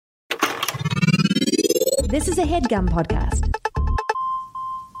This is a HeadGum podcast.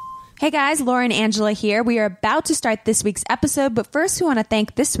 Hey guys, Laura and Angela here. We are about to start this week's episode, but first we want to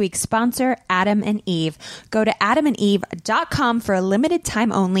thank this week's sponsor, Adam and Eve. Go to adamandeve.com for a limited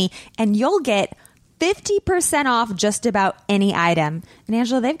time only, and you'll get 50% off just about any item. And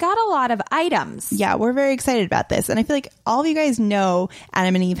Angela, they've got a lot of items. Yeah, we're very excited about this. And I feel like all of you guys know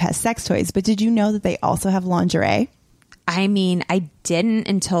Adam and Eve has sex toys, but did you know that they also have lingerie? I mean, I didn't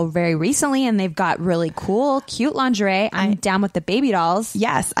until very recently, and they've got really cool, cute lingerie. I'm down with the baby dolls.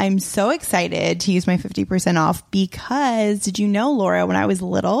 Yes, I'm so excited to use my 50% off because did you know, Laura, when I was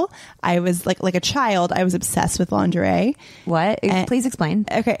little, I was like a child, I was obsessed with lingerie. What? Please explain.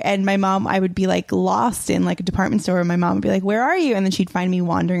 Okay, and my mom, I would be like lost in like a department store, and my mom would be like, "Where are you?" And then she'd find me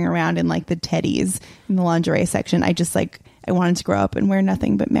wandering around in like the teddies in the lingerie section. I wanted to grow up and wear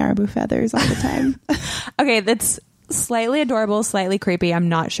nothing but marabou feathers all the time. Okay, that's slightly adorable, slightly creepy. I'm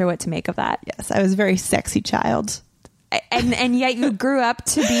not sure what to make of that. Yes, I was a very sexy child. And yet you grew up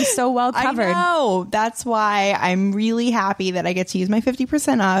to be so well covered. I know. That's why I'm really happy that I get to use my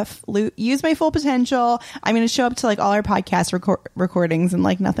 50% off, use my full potential. I'm going to show up to like all our podcast recordings and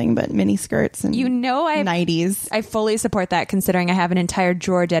like nothing but mini skirts and 90s. I fully support that, considering I have an entire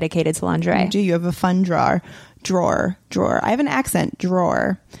drawer dedicated to lingerie. You have a fun drawer. I have an accent.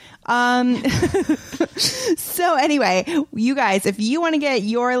 Drawer. So anyway, you guys, if you want to get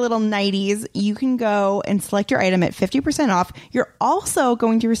your little 90s, you can go and select your item at 50% off. You're also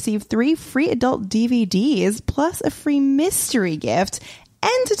going to receive 3 free adult DVDs plus a free mystery gift.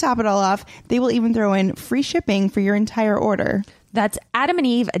 And to top it all off, they will even throw in free shipping for your entire order. That's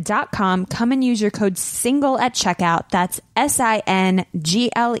adamandeve.com. Come and use your code SINGLE at checkout. That's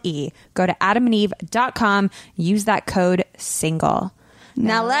SINGLE. Go to adamandeve.com. Use that code SINGLE.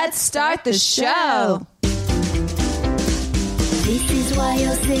 Now let's start the show. This is why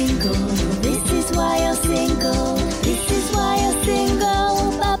you're single. This is why you're single. This is why you're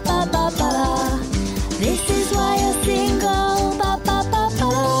single. Ba, ba, ba, ba. This is why you're single. Ba, ba, ba,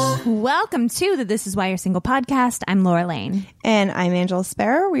 ba. Welcome to the This Is Why You're Single podcast. I'm Laura Lane. And I'm Angela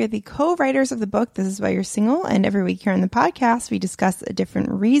Sparrow. We are the co-writers of the book, This Is Why You're Single. And every week here on the podcast, we discuss a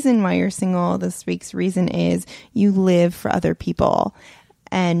different reason why you're single. This week's reason is you live for other people.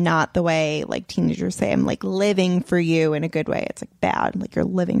 And not the way like teenagers say, I'm like living for you in a good way. It's like bad, like you're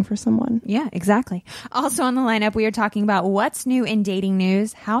living for someone. Yeah, exactly. Also on the lineup, we are talking about what's new in dating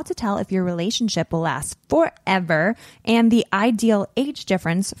news, how to tell if your relationship will last forever, and the ideal age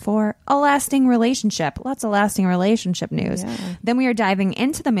difference for a lasting relationship. Lots of lasting relationship news. Yeah. Then we are diving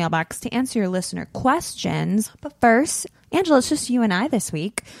into the mailbox to answer your listener questions. But first, Angela, it's just you and I this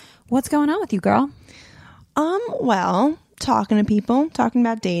week. What's going on with you, girl? Well, talking to people, talking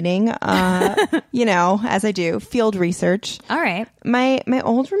about dating, as I do, field research. All right. My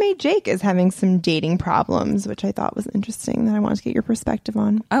old roommate Jake is having some dating problems, which I thought was interesting that I wanted to get your perspective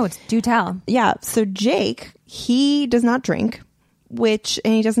on. Oh, do tell. Yeah. So Jake, he does not drink, and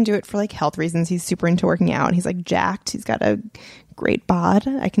he doesn't do it for like health reasons. He's super into working out. He's like jacked. He's got a great bod.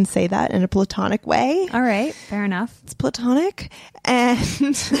 I can say that in a platonic way. All right. Fair enough. It's platonic. And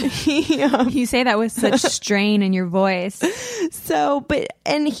you say that with such strain in your voice.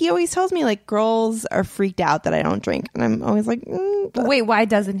 And he always tells me like girls are freaked out that I don't drink. And I'm always like, wait, why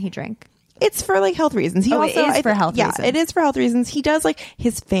doesn't he drink? It's for like health reasons. It is for health reasons. Yeah, it is for health reasons. He does like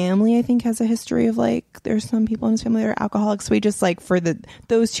his family, I think, has a history of like there's some people in his family that are alcoholics. So he just like for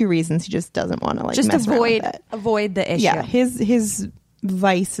those 2 reasons, he just doesn't want to like just mess avoid around with it. Avoid the issue. Yeah, his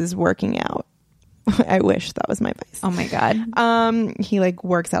vice is working out. I wish that was my vice. Oh my God. He like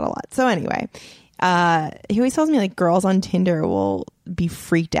works out a lot. So anyway, he always tells me like girls on Tinder will be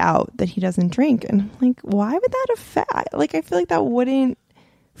freaked out that he doesn't drink, and I'm like, why would that affect? Like, I feel like that wouldn't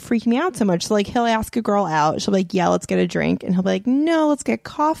freak me out so much. So like he'll ask a girl out, she'll be like, yeah, let's get a drink, and he'll be like, no, let's get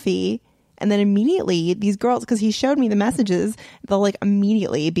coffee. And then immediately these girls, because he showed me the messages, they'll like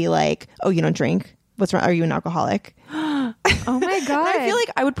immediately be like, oh, you don't drink? What's wrong? Are you an alcoholic? Oh my God. I feel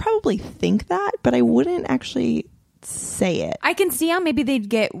like I would probably think that, but I wouldn't actually say it. I can see how maybe they'd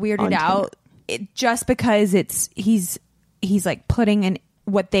get weirded out just because he's like putting in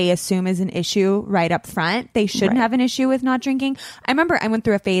what they assume is an issue right up front. They shouldn't have an issue with not drinking. I remember I went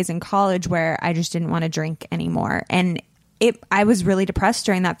through a phase in college where I just didn't want to drink anymore. And I was really depressed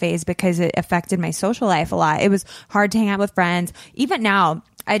during that phase because it affected my social life a lot. It was hard to hang out with friends. Even now,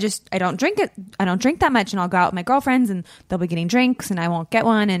 I don't drink it. I don't drink that much, and I'll go out with my girlfriends and they'll be getting drinks and I won't get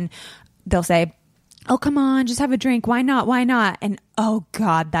one. And they'll say, oh, come on, just have a drink. Why not? Why not? And oh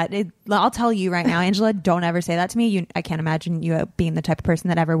God, I'll tell you right now, Angela, don't ever say that to me. I can't imagine you being the type of person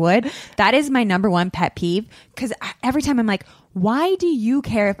that ever would. That is my number one pet peeve. Because every time I'm like, why do you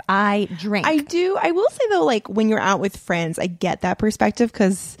care if I drink? I do. I will say though, like when you're out with friends, I get that perspective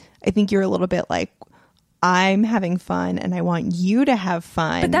because I think you're a little bit like, I'm having fun and I want you to have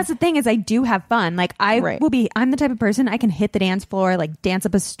fun. But that's the thing is I do have fun. Like I'm the type of person I can hit the dance floor, like dance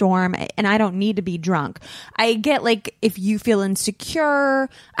up a storm, and I don't need to be drunk. I get like if you feel insecure,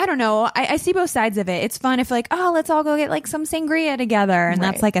 I don't know. I see both sides of it. It's fun if like, oh, let's all go get like some sangria together. And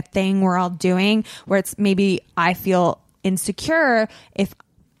that's like a thing we're all doing where it's maybe I feel insecure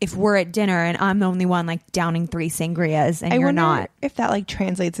if we're at dinner and I'm the only one like downing 3 sangrias and you're not. If that like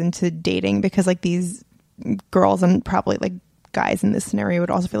translates into dating because like these girls and probably like guys in this scenario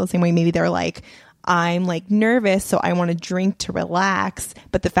would also feel the same way. Maybe they're like, I'm like nervous, so I want to drink to relax.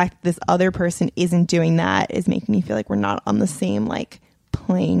 But the fact that this other person isn't doing that is making me feel like we're not on the same like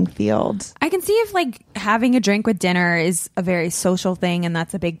playing field. I can see if like having a drink with dinner is a very social thing and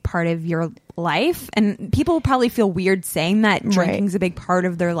that's a big part of your life. And people will probably feel weird saying that drinking's a big part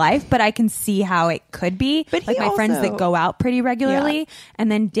of their life, but I can see how it could be. But like my friends that go out pretty regularly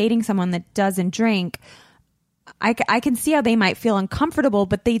and then dating someone that doesn't drink, I can see how they might feel uncomfortable,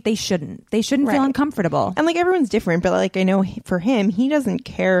 but they shouldn't. They shouldn't feel uncomfortable. And like everyone's different, but like I know for him, he doesn't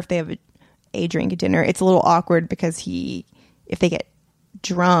care if they have a drink at dinner. It's a little awkward because if they get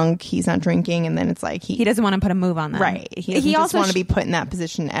drunk, he's not drinking, and then it's like he doesn't want to put a move on them. Right. He also want to be put in that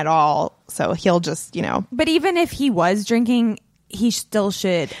position at all. So he'll just, But even if he was drinking, he still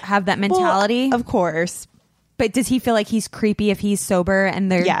should have that mentality. Well, of course. But does he feel like he's creepy if he's sober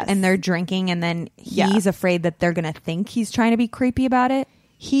and they're drinking and then he's afraid that they're going to think he's trying to be creepy about it?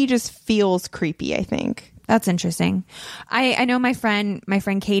 He just feels creepy, I think. That's interesting. I know my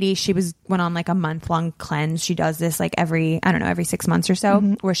friend Katie, she went on like a month-long cleanse. She does this like every 6 months or so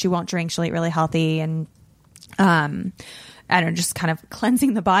where she won't drink. She'll eat really healthy and I don't know, just kind of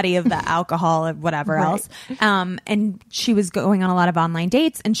cleansing the body of the alcohol or whatever else. And she was going on a lot of online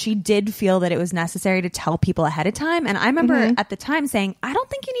dates and she did feel that it was necessary to tell people ahead of time. And I remember at the time saying, I don't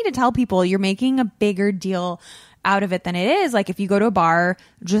think you need to tell people. You're making a bigger deal out of it than it is. Like if you go to a bar,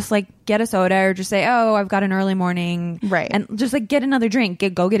 just like get a soda or just say, oh, I've got an early morning. Right. And just like get another drink,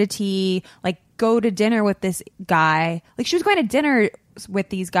 go get a tea, like go to dinner with this guy. Like she was going to dinner with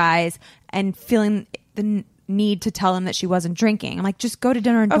these guys and feeling the need to tell him that she wasn't drinking. I'm like, just go to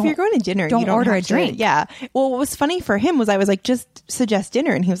dinner and if you're going to dinner, don't you don't order a drink. Yeah. Well, what was funny for him was I was like, just suggest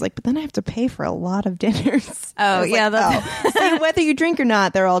dinner. And he was like, but then I have to pay for a lot of dinners. Oh, yeah. Like, so whether you drink or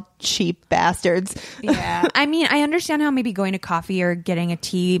not, they're all cheap bastards. Yeah. I mean, I understand how maybe going to coffee or getting a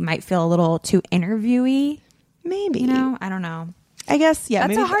tea might feel a little too interviewy. Maybe. I don't know. I guess, yeah.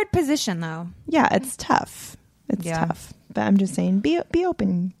 That's a hard position, though. Yeah, it's tough. It's tough. But I'm just saying, be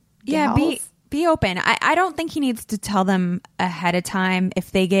open. Yeah, be open. I don't think he needs to tell them ahead of time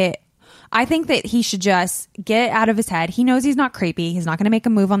if they get... I think that he should just get it out of his head. He knows he's not creepy. He's not going to make a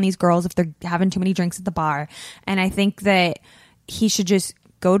move on these girls if they're having too many drinks at the bar. And I think that he should just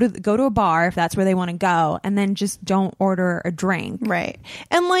go to a bar if that's where they want to go and then just don't order a drink. Right.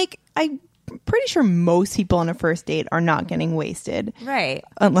 And like, I'm pretty sure most people on a first date are not getting wasted. Right.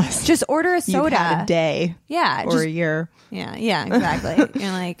 Unless just order a soda. You've had a day. Yeah. Or a year. Yeah, exactly.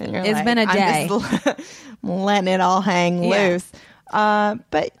 You're like, it's been a day. I'm just letting it all hang loose.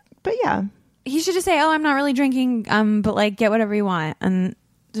 But yeah. He should just say, oh, I'm not really drinking, but like get whatever you want. And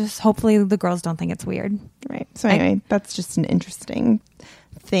just hopefully the girls don't think it's weird. Right. So anyway, that's just an interesting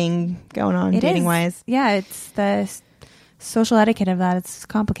thing going on dating wise. Yeah, it's the social etiquette of that. It's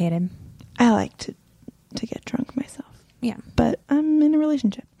complicated. I like to get drunk myself. Yeah. But I'm in a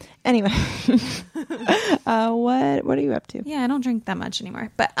relationship. Anyway. What are you up to? Yeah, I don't drink that much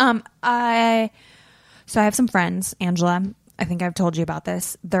anymore. But I have some friends, Angela. I think I've told you about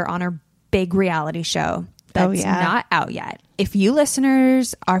this. They're on a big reality show that's not out yet. If you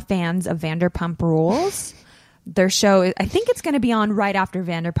listeners are fans of Vanderpump Rules, their show, I think it's going to be on right after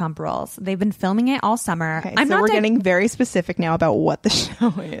Vanderpump Rules. They've been filming it all summer. Okay, we're getting very specific now about what the show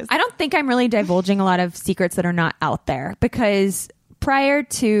is. I don't think I'm really divulging a lot of secrets that are not out there because prior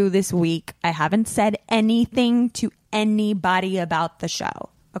to this week, I haven't said anything to anybody about the show.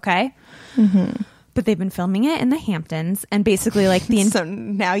 Okay? Mm-hmm. But they've been filming it in the Hamptons and basically like so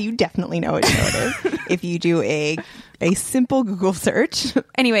now you definitely know what show it is if you do a simple Google search.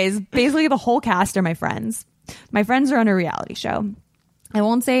 Anyways, basically the whole cast are my friends. My friends are on a reality show. I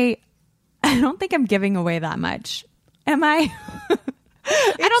won't say, I don't think I'm giving away that much. Am I? I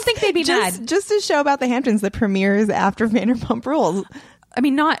don't think they'd be mad. Just a show about the Hamptons that premieres after Vanderpump Rules. I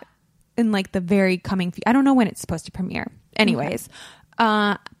mean, not in like the very coming I don't know when it's supposed to premiere. Anyways,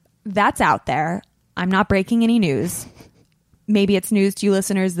 that's out there. I'm not breaking any news. Maybe it's news to you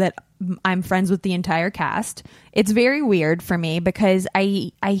listeners that I'm friends with the entire cast. It's very weird for me because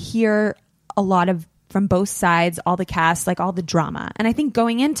I hear a lot of from both sides, all the cast, like all the drama. And I think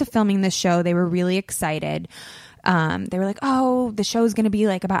going into filming this show, they were really excited. They were like, oh, the show's going to be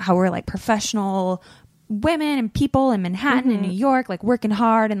like about how we're like professional women and people in Manhattan and New York, like working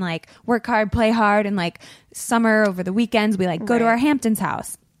hard and like work hard, play hard. And like summer over the weekends, we like go to our Hamptons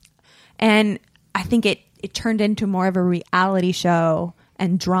house. And I think it turned into more of a reality show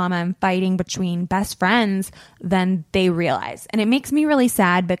and drama and fighting between best friends than they realize. And it makes me really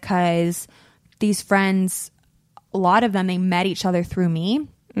sad because these friends, a lot of them, they met each other through me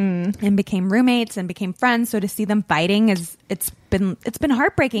and became roommates and became friends. So to see them fighting it's been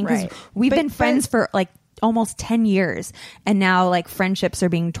heartbreaking because we've been friends for like almost 10 years and now like friendships are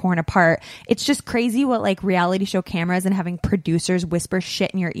being torn apart. It's just crazy what like reality show cameras and having producers whisper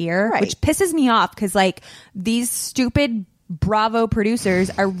shit in your ear, which pisses me off because like these stupid Bravo producers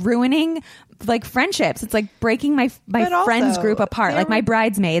are ruining like friendships. It's like breaking my friends group apart. Like my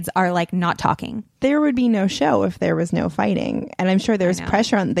bridesmaids are like not talking. There would be no show if there was no fighting. And I'm sure there's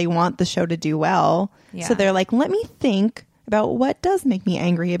pressure on, they want the show to do well. Yeah. So they're like, let me think about what does make me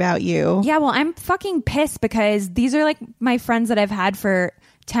angry about you. Yeah, well, I'm fucking pissed because these are like my friends that I've had for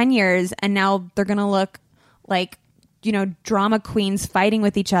 10 years and now they're going to look like, you know, drama queens fighting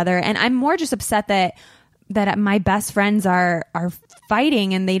with each other. And I'm more just upset that my best friends are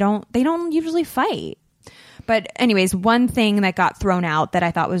fighting and they don't usually fight. But anyways, one thing that got thrown out that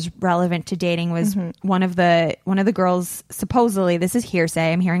I thought was relevant to dating was one of the girls, supposedly, this is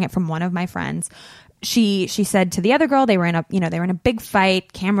hearsay, I'm hearing it from one of my friends. She said to the other girl, they were in a big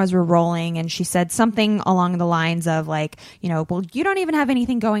fight, cameras were rolling, and she said something along the lines of like, you know, well, you don't even have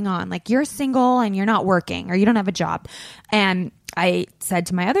anything going on. Like you're single and you're not working or you don't have a job. And I said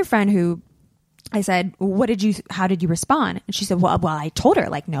to my other friend I said, how did you respond? And she said, well, I told her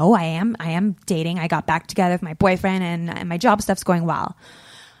like, no, I am dating. I got back together with my boyfriend and my job stuff's going well.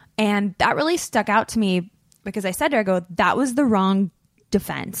 And that really stuck out to me because I said to her, I go, that was the wrong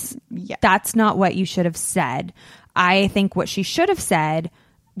defense. Yeah. That's not what you should have said. I think what she should have said,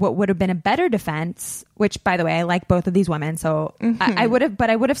 what would have been a better defense, which by the way, I like both of these women. So I would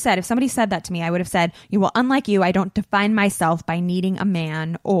have said, if somebody said that to me, I would have said, well, unlike you, I don't define myself by needing a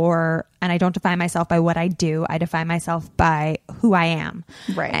man and I don't define myself by what I do. I define myself by who I am.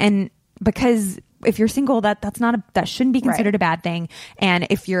 Right. And because if you're single, that shouldn't be considered a bad thing. And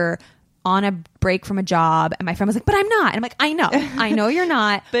if you're on a break from a job and my friend was like, but I'm not. And I'm like, I know you're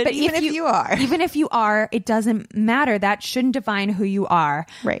not. but even if you are, it doesn't matter. That shouldn't define who you are.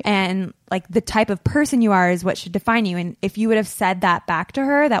 Right. And like the type of person you are is what should define you. And if you would have said that back to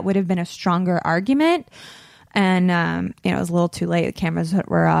her, that would have been a stronger argument. And, it was a little too late. The cameras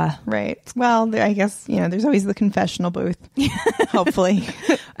were, right. Well, I guess, there's always the confessional booth, hopefully.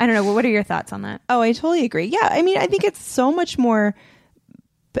 I don't know. Well, what are your thoughts on that? Oh, I totally agree. Yeah. I mean, I think it's so much more.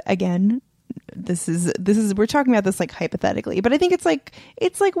 But again, this is we're talking about this like hypothetically, but I think it's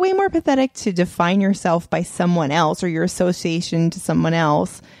like way more pathetic to define yourself by someone else or your association to someone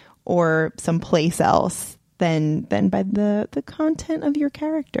else or someplace else than by the content of your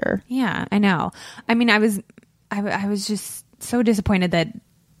character. Yeah, I know. I mean, I was just so disappointed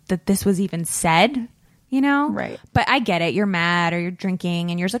that this was even said. Right. But I get it. You're mad or you're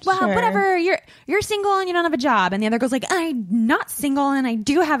drinking and you're just like, well, whatever. You're single and you don't have a job. And the other goes like, I'm not single and I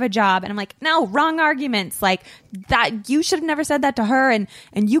do have a job. And I'm like, no, wrong arguments. Like that. You should have never said that to her. And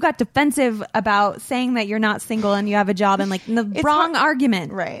you got defensive about saying that you're not single and you have a job and like the wrong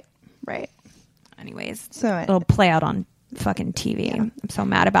argument. Right. Right. Anyways, so it'll play out on fucking TV. Yeah. I'm so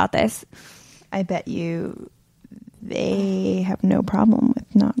mad about this. I bet you they have no problem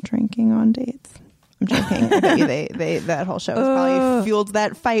with not drinking on dates. I'm joking. I bet you they that whole show was probably fueled.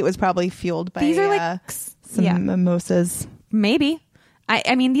 That fight was probably fueled by these are like some mimosas. Maybe.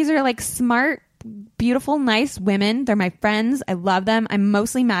 I mean, these are like smart, beautiful, nice women. They're my friends. I love them. I'm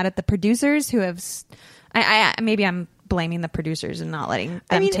mostly mad at the producers who have. Maybe I'm blaming the producers and not letting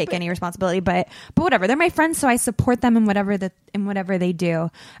them take any responsibility. But whatever. They're my friends, so I support them in whatever they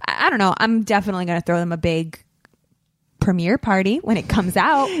do. I don't know. I'm definitely going to throw them a big premiere party when it comes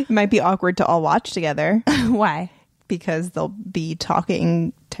out. It might be awkward to all watch together. Why? Because they'll be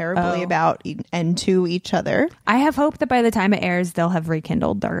talking terribly about and to each other. I have hope that by the time it airs, they'll have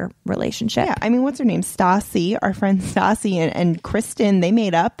rekindled their relationship. Yeah, I mean, what's her name? Stassi, our friend Stassi and Kristen, they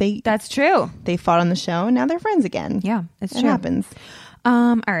made up. That's true. They fought on the show, and now they're friends again. Yeah, it's true. It happens.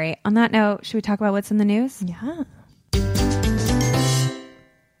 All right. On that note, should we talk about what's in the news? Yeah.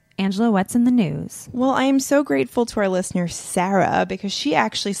 Angela, what's in the news? Well, I am so grateful to our listener, Sarah, because she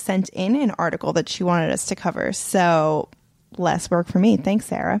actually sent in an article that she wanted us to cover. So less work for me. Thanks,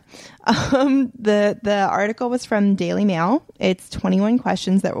 Sarah. The article was from Daily Mail. It's 21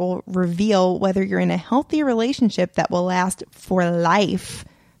 questions that will reveal whether you're in a healthy relationship that will last for life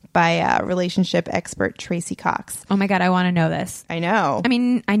by relationship expert Tracy Cox. Oh my God, I want to know this. I know. I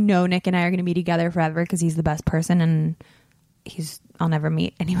mean, I know Nick and I are going to be together forever because he's the best person and I'll never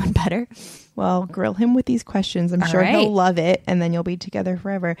meet anyone better. Well, grill him with these questions. I'm sure he'll love it, and then you'll be together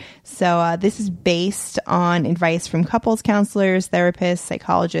forever. So this is based on advice from couples counselors, therapists,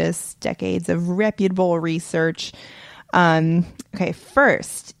 psychologists, decades of reputable research. Okay,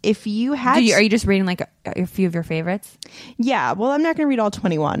 first, if you had... Are you just reading like a few of your favorites? Yeah, well, I'm not going to read all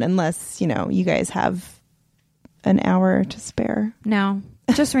 21 unless, you guys have an hour to spare. No.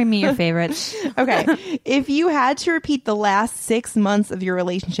 Just read me your favorites. Okay. If you had to repeat the last 6 months of your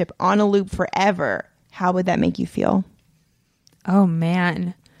relationship on a loop forever, how would that make you feel? Oh,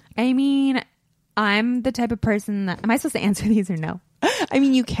 man. I mean, I'm the type of person that... Am I supposed to answer these or no? I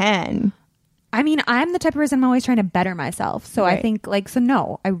mean, you can. I mean, I'm the type of person I'm always trying to better myself. So Right. I think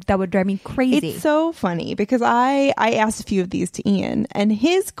no, that would drive me crazy. It's so funny because I asked a few of these to Ian, and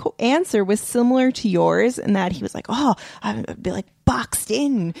his answer was similar to yours in that he was like, oh, I would be like boxed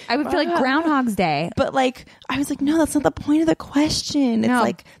in. I would feel like Groundhog's Day. But like, I was like, no, that's not the point of the question. It's No.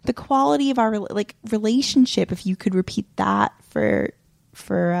 like the quality of our relationship. If you could repeat that for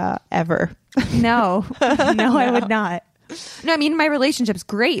ever. No, I would not. No, I mean, my relationship's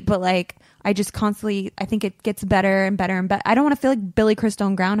great, but like, I just constantly, I think it gets better and better and better. I don't want to feel like Billy Crystal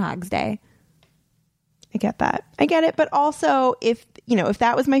on Groundhog's Day. I get that. I get it. But also, if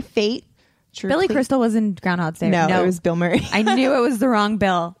that was my fate, Billy Crystal was in Groundhog's Day. No, it was Bill Murray. I knew it was the wrong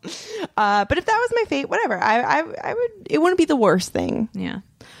Bill. But if that was my fate, whatever. I would. It wouldn't be the worst thing. Yeah.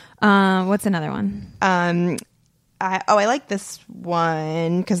 What's another one? I like this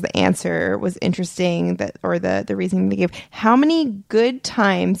one because the answer was interesting. The reasoning they gave. How many good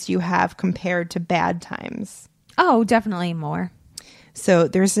times do you have compared to bad times? Oh, definitely more. So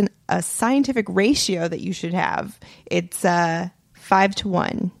there's a scientific ratio that you should have. It's 5 to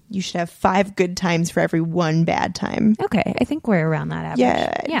 1. You should have 5 good times for every 1 bad time. Okay, I think we're around that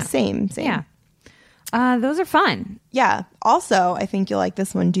average. Yeah. Same. Yeah. Those are fun. Yeah. Also, I think you'll like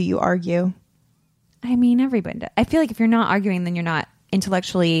this one. Do you argue? I mean, everybody does. I feel like if you're not arguing, then you're not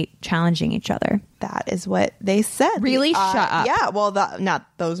intellectually challenging each other. That is what they said. Really? Shut up. Yeah. Well, not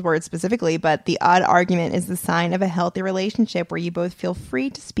those words specifically, but the odd argument is the sign of a healthy relationship where you both feel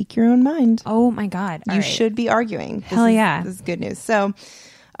free to speak your own mind. Oh my God. You should be arguing. Hell yeah. This is good news. So,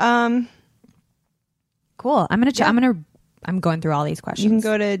 cool. I'm going through all these questions. you can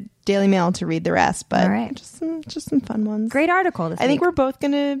go to Daily Mail to read the rest, but All right. just some fun ones. Great article this I think week. we're both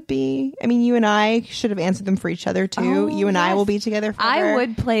going to be, you and I should have answered them for each other too. Oh, You and I yes. will be together forever. I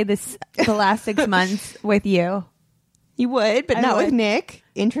would play the last 6 months with you. You would, but I not would. with Nick.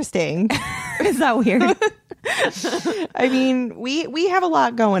 Interesting. Is that weird? We have a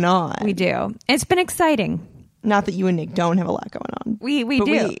lot going on. We do. It's been exciting. Not that you and Nick don't have a lot going on. We But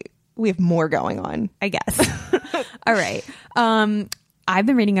do. We have more going on. I guess. All right. I've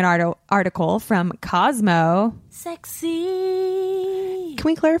been reading an article from Cosmo. Sexy. Can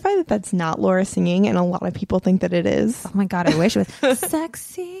we clarify that that's not Laura singing, and a lot of people think that it is? Oh my God, I wish it was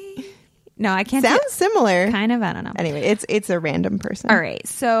sexy. No, I can't. Sounds similar. Kind of. I don't know. Anyway, it's a random person. All right.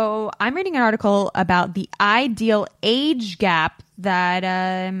 So I'm reading an article about the ideal age gap that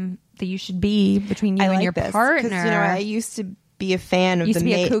you should be between you I and like your this, partner. 'cause, I used to be a fan of Used to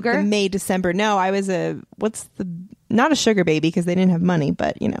be a cougar? the May December. No, I was not a sugar baby because they didn't have money,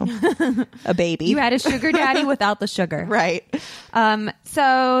 but a baby. You had a sugar daddy without the sugar. Right.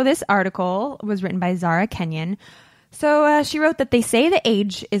 So this article was written by Zara Kenyon. So she wrote that they say the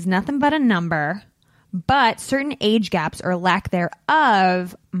age is nothing but a number, but certain age gaps or lack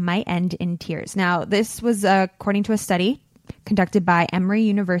thereof might end in tears. Now, this was according to a study conducted by Emory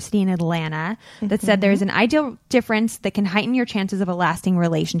University in Atlanta that said there's an ideal difference that can heighten your chances of a lasting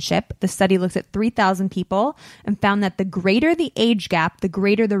relationship. The study looked at 3,000 people and found that the greater the age gap, the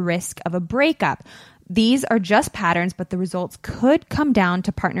greater the risk of a breakup. These are just patterns, but the results could come down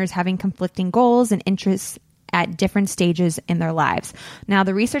to partners having conflicting goals and interests at different stages in their lives. Now,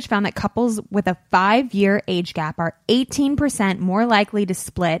 the research found that couples with a 5-year age gap are 18% more likely to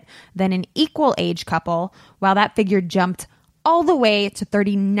split than an equal age couple, while that figure jumped all the way to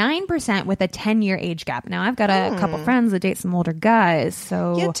 39% with a 10-year age gap. Now, I've got a couple friends that date some older guys,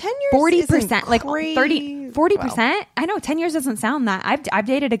 so Yeah, 10 years 40%, isn't like crazy. 40%? I know 10 years doesn't sound that. I've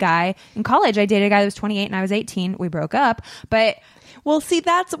dated a guy in college. I dated a guy that was 28 and I was 18. We broke up, but well, see,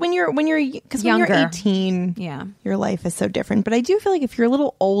 that's when you're 18, yeah, your life is so different. But I do feel like if you're a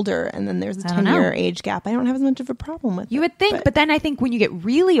little older and then there's a 10-year age gap, I don't have as much of a problem with it. You would think, but then I think when you get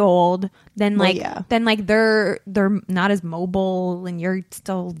really old, then they're not as mobile and you're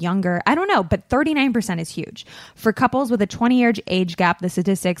still younger. I don't know, but 39% is huge. For couples with a 20-year age gap, the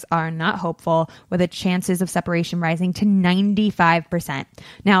statistics are not hopeful, with the chances of separation rising to 95%.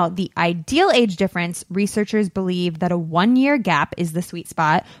 Now, the ideal age difference, researchers believe that a 1-year gap is the sweet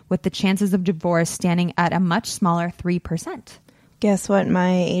spot, with the chances of divorce standing at a much smaller 3%. Guess what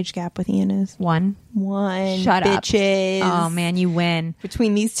my age gap with Ian is? One. Shut bitches. up. Oh man, you win.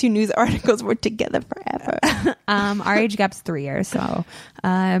 Between these two news articles, we're together forever. Our age gap's 3 years, so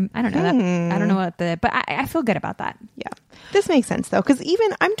I don't know. I don't know what but I feel good about that. Yeah, this makes sense though, because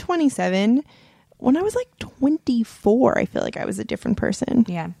even I'm 27. When I was like 24, I feel like I was a different person.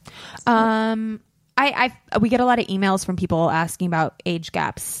 Yeah. We get a lot of emails from people asking about age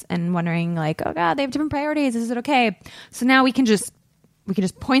gaps and wondering like, oh God, they have different priorities. Is it okay? So now we can just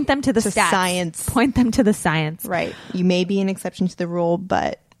point them to the stats. Science. Point them to the science. Right. You may be an exception to the rule,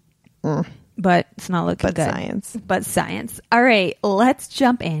 but it's not looking good. Science. But science. All right, let's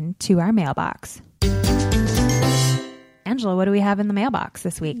jump into our mailbox. Angela, what do we have in the mailbox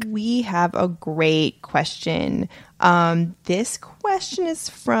this week? We have a great question. This question is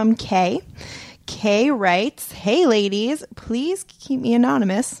from Kay. Kay writes, "Hey ladies, please keep me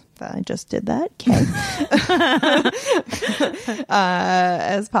anonymous." I just did that. Kay.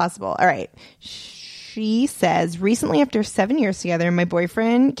 As possible. All right. She says, "Recently, after 7 years together, my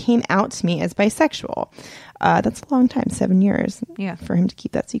boyfriend came out to me as bisexual." That's a long time, 7 years. Yeah. For him to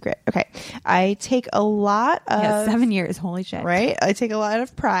keep that secret. Okay. I take a lot of... 7 years. Holy shit. Right? I take a lot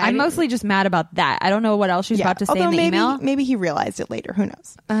of pride. I'm mostly just mad about that. I don't know what else she's about to say in the email. Maybe he realized it later. Who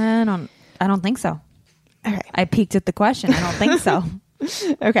knows? I don't think so. Okay. I peeked at the question. I don't think so.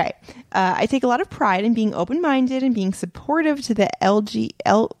 Okay. I take a lot of pride in being open-minded and being supportive to the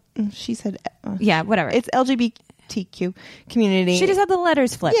she said... yeah, whatever. It's LGBTQ community. She just had the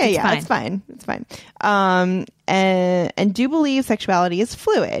letters flipped. Yeah, it's fine. It's fine. And do believe sexuality is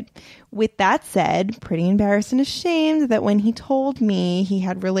fluid. With that said, pretty embarrassed and ashamed that when he told me he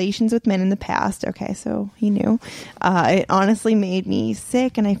had relations with men in the past, okay, so he knew, it honestly made me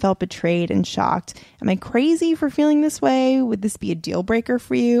sick and I felt betrayed and shocked. Am I crazy for feeling this way? Would this be a deal breaker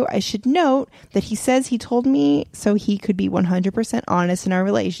for you? I should note that he says he told me so he could be 100% honest in our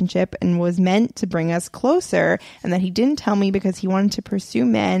relationship and was meant to bring us closer, and that he didn't tell me because he wanted to pursue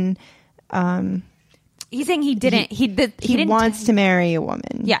men. He's saying he didn't. He didn't wants to marry a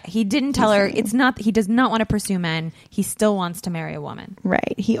woman. Yeah, he didn't tell her. It's not. He does not want to pursue men. He still wants to marry a woman.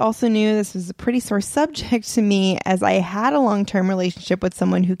 Right. He also knew this was a pretty sore subject to me, as I had a long-term relationship with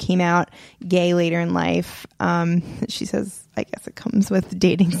someone who came out gay later in life. She says, I guess it comes with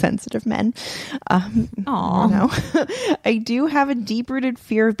dating sensitive men. I don't know. I do have a deep-rooted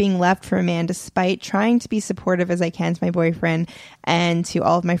fear of being left for a man, despite trying to be supportive as I can to my boyfriend and to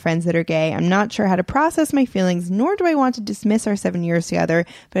all of my friends that are gay. I'm not sure how to process my feelings, nor do I want to dismiss our 7 years together,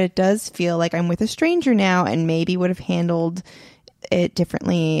 but it does feel like I'm with a stranger now and maybe would have handled it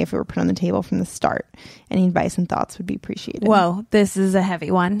differently if it were put on the table from the start. Any advice and thoughts would be appreciated. Whoa, this is a heavy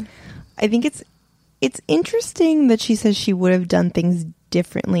one. I think it's interesting that she says she would have done things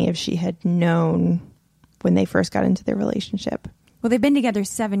differently if she had known when they first got into their relationship. Well, they've been together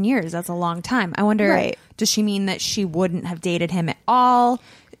 7 years. That's a long time. I wonder, right. Does she mean that she wouldn't have dated him at all?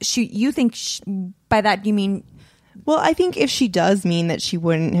 You think by that you mean... Well, I think if she does mean that she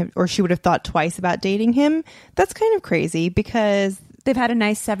wouldn't have, or she would have thought twice about dating him, that's kind of crazy because... They've had a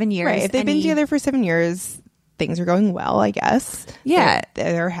nice 7 years. Right. If they've been together for 7 years, things are going well, I guess. Yeah.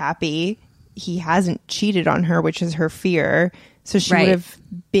 They're happy. He hasn't cheated on her, which is her fear. So she would have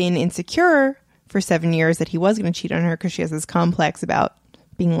been insecure for 7 years that he was going to cheat on her because she has this complex about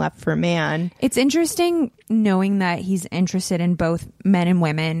being left for a man. It's interesting knowing that he's interested in both men and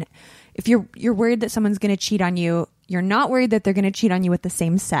women. If you're worried that someone's going to cheat on you, you're not worried that they're going to cheat on you with the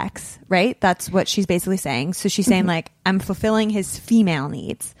same sex, right? That's what she's basically saying. So she's saying like, I'm fulfilling his female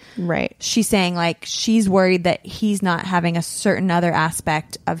needs. Right. She's saying like, she's worried that he's not having a certain other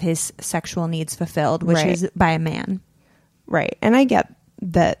aspect of his sexual needs fulfilled, which is by a man. Right. And I get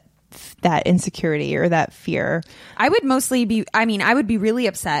that insecurity or that fear. I would be really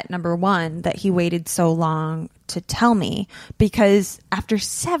upset, number one, that he waited so long to tell me, because after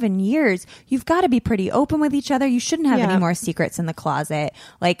 7 years, you've got to be pretty open with each other. You shouldn't have any more secrets in the closet.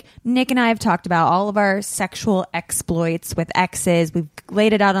 Like, Nick and I have talked about all of our sexual exploits with exes. We've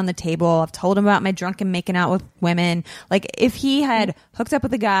laid it out on the table. I've told him about my drunken making out with women. Like, if he had hooked up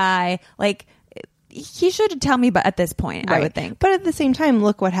with a guy, like, he should tell me, but at this point, I would think. But at the same time,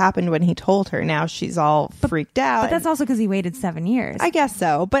 look what happened when he told her. Now she's all freaked out. But that's also because he waited 7 years. I guess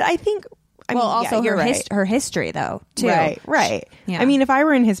so. But I think, also you're her history, though, too. Right. Yeah. I mean, if I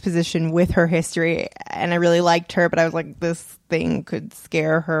were in his position with her history and I really liked her, but I was like, this thing could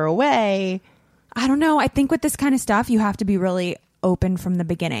scare her away. I don't know. I think with this kind of stuff, you have to be really open from the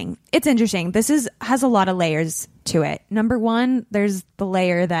beginning. It's interesting. This has a lot of layers to it. Number one, there's the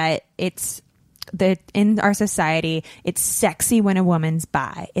layer that in our society, it's sexy when a woman's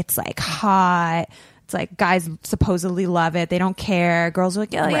bi. It's like hot. It's like guys supposedly love it. They don't care. Girls are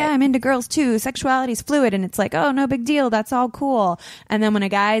like, oh yeah, I'm into girls too. Sexuality is fluid. And it's like, oh, no big deal. That's all cool. And then when a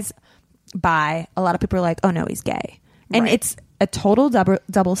guy's bi, a lot of people are like, oh no, he's gay. And it's a total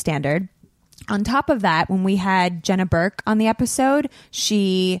double standard. On top of that, when we had Jenna Burke on the episode,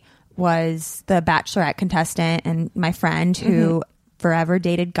 she was the Bachelorette contestant and my friend who forever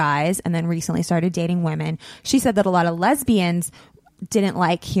dated guys and then recently started dating women. She said that a lot of lesbians didn't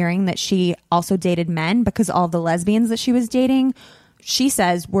like hearing that she also dated men, because all the lesbians that she was dating, she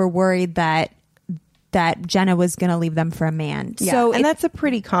says, were worried that Jenna was going to leave them for a man. Yeah, so and that's a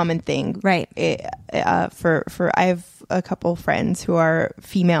pretty common thing, right? For I have a couple friends who are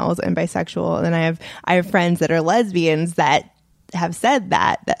females and bisexual, and then I have friends that are lesbians that have said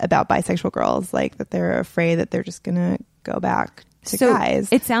that about bisexual girls, like that they're afraid that they're just going to go back to guys.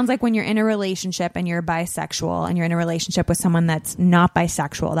 It sounds like when you're in a relationship and you're bisexual and you're in a relationship with someone that's not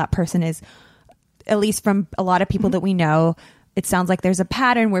bisexual, that person is, at least from a lot of people that we know, it sounds like there's a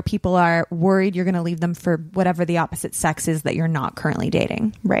pattern where people are worried you're going to leave them for whatever the opposite sex is that you're not currently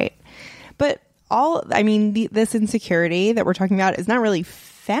dating. Right. But this insecurity that we're talking about is not really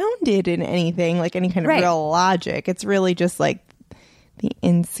founded in anything, like any kind of real logic. It's really just like the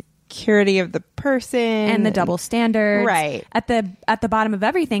insecurity of the person and the double standards. Right. At the bottom of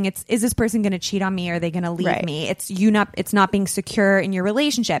everything, is this person going to cheat on me? Or are they going to leave me? It's not being secure in your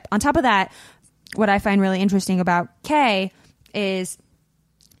relationship. On top of that, what I find really interesting about Kay is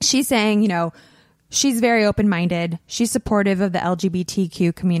she's saying, she's very open-minded. She's supportive of the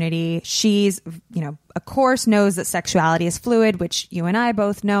LGBTQ community. She's, of course knows that sexuality is fluid, which you and I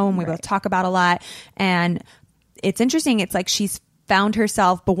both know and we both talk about a lot. And it's interesting. It's like she's found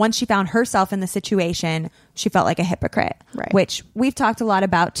herself, but once she found herself in the situation, she felt like a hypocrite, which we've talked a lot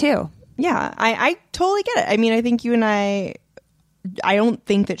about too. Yeah, I totally get it. I mean, I think you and I don't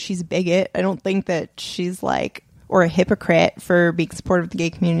think that she's a bigot. I don't think that she's or a hypocrite for being supportive of the gay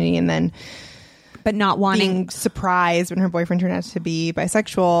community and then but not wanting, being surprised when her boyfriend turned out to be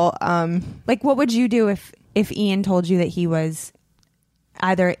bisexual. What would you do if Ian told you that he was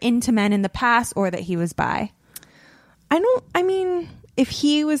either into men in the past or that he was bi? If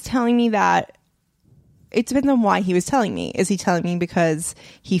he was telling me that, it depends on why he was telling me. Is he telling me because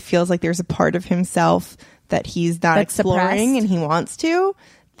he feels like there's a part of himself that he's not exploring and he wants to?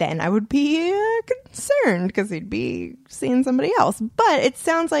 Then I would be concerned because he'd be seeing somebody else. But it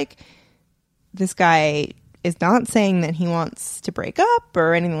sounds like this guy is not saying that he wants to break up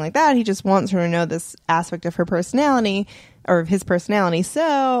or anything like that. He just wants her to know this aspect of her personality or of his personality.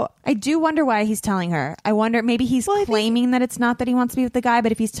 So I do wonder why he's telling her. I wonder, maybe he's claiming that it's not that he wants to be with the guy,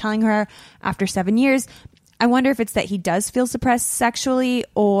 but if he's telling her after 7 years, I wonder if it's that he does feel suppressed sexually,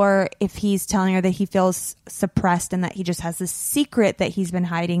 or if he's telling her that he feels suppressed and that he just has this secret that he's been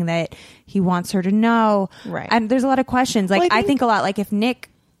hiding that he wants her to know. Right. And there's a lot of questions. I think a lot, if Nick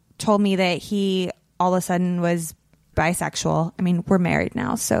told me that he all of a sudden was bisexual. I mean, we're married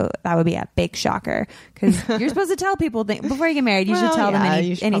now, so that would be a big shocker because you're supposed to tell people before you get married. You should tell them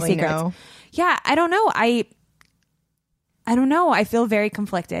any secrets. Know. Yeah, I don't know. I don't know. I feel very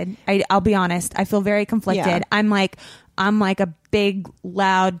conflicted. I'll be honest. I feel very conflicted. Yeah. I'm like a big,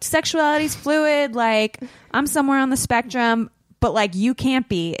 loud sexuality's fluid. I'm somewhere on the spectrum, but you can't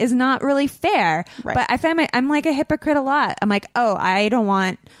be is not really fair. Right. But I find I'm like a hypocrite a lot. I'm like, oh, I don't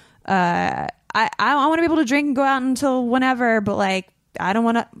want. I want to be able to drink and go out until whenever, but I don't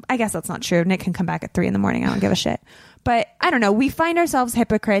want to. I guess that's not true. Nick can come back at 3 a.m. I don't give a shit. But I don't know. We find ourselves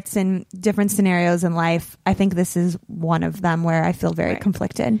hypocrites in different scenarios in life. I think this is one of them where I feel very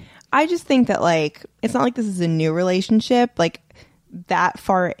conflicted. I just think that it's not like this is a new relationship. That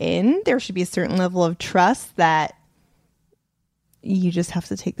far in, there should be a certain level of trust that you just have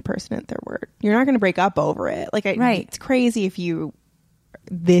to take the person at their word. You're not going to break up over it. It's crazy if you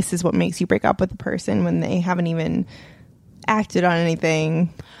this is what makes you break up with the person when they haven't even acted on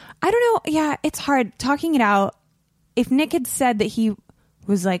anything. I don't know. Yeah, it's hard talking it out. If Nick had said that he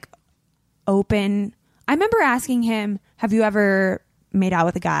was like open, I remember asking him, have you ever made out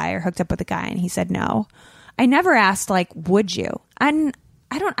with a guy or hooked up with a guy? And he said no. I never asked like, would you? And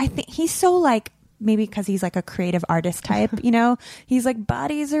I think he's so like, maybe because he's like a creative artist type, you know, he's like,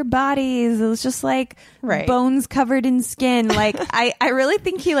 bodies are bodies. It was just like bones covered in skin. Like, I really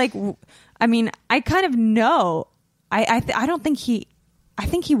think he like, I mean, I kind of know. I don't think I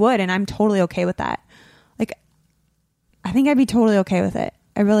think he would. And I'm totally okay with that. Like, I think I'd be totally okay with it.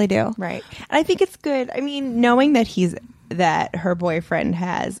 I really do. Right. And I think it's good. I mean, knowing that her boyfriend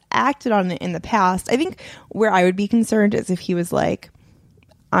has acted on it in the past, I think where I would be concerned is if he was like,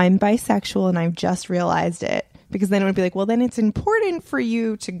 I'm bisexual and I've just realized it, because then it would be like, well, then it's important for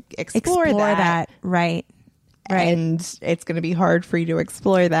you to explore that. Right. And it's going to be hard for you to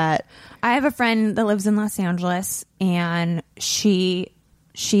explore that. I have a friend that lives in Los Angeles, and she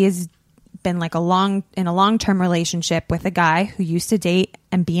has been like in a long-term relationship with a guy who used to date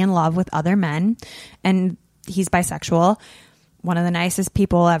and be in love with other men, and he's bisexual. One of the nicest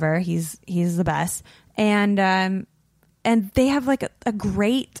people ever. He's the best. And they have like a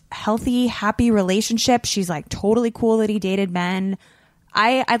great, healthy, happy relationship. She's like totally cool that he dated men.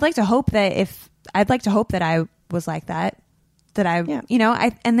 I'd like to hope that I was like that you know,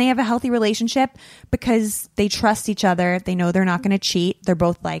 and they have a healthy relationship because they trust each other. They know they're not going to cheat. They're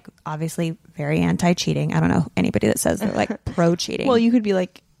both like obviously very anti-cheating. I don't know anybody that says they're like pro-cheating. Well, you could be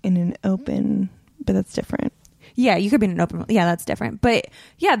like in an open, but that's different. Yeah, you could be in an open. Yeah, that's different. But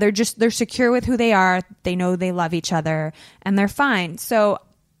yeah, they're secure with who they are. They know they love each other and they're fine. So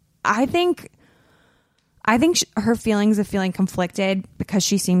I think her feelings of feeling conflicted because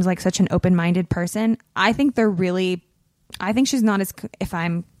she seems like such an open-minded person. I think she's not as,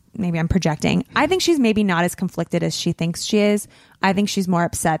 maybe I'm projecting. I think she's maybe not as conflicted as she thinks she is. I think she's more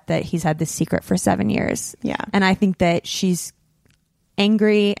upset that he's had this secret for 7 years. Yeah. And I think that she's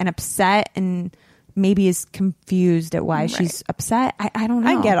angry and upset and maybe is confused at why she's upset. I don't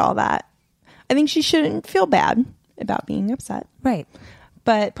know. I get all that. I think she shouldn't feel bad about being upset. Right.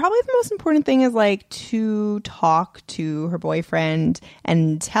 But probably the most important thing is like to talk to her boyfriend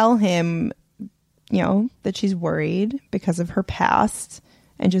and tell him, you know, that she's worried because of her past,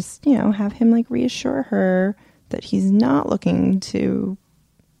 and just, you know, have him like reassure her that he's not looking to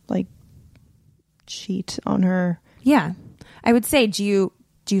like cheat on her. Yeah. I would say, do you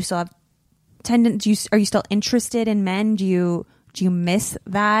still have are you still interested in men? Do you miss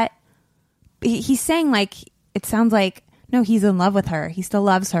that? He's saying like, it sounds like, no, he's in love with her. He still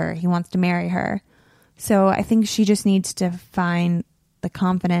loves her. He wants to marry her. So I think she just needs to find the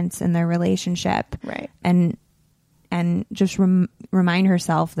confidence in their relationship. Right. And just remind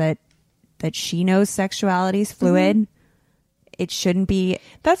herself that she knows sexuality is fluid. Mm-hmm. It shouldn't be.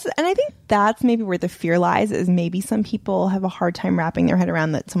 And I think that's maybe where the fear lies, is maybe some people have a hard time wrapping their head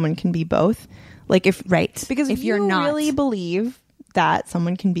around that someone can be both. Like because if you're not really believe that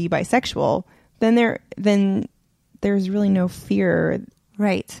someone can be bisexual, then there's really no fear.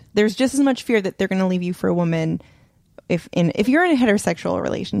 Right. There's just as much fear that they're going to leave you for a woman. If you're in a heterosexual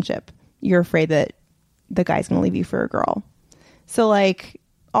relationship, you're afraid that the guy's going to leave you for a girl. So like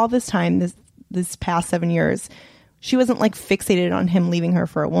all this time, this past 7 years, she wasn't like fixated on him leaving her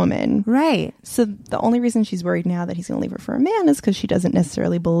for a woman. Right. So the only reason she's worried now that he's going to leave her for a man is because she doesn't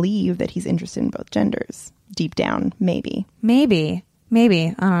necessarily believe that he's interested in both genders. Deep down, maybe. I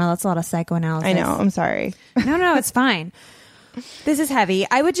don't know. That's a lot of psychoanalysis. I know. I'm sorry. No, it's fine. This is heavy.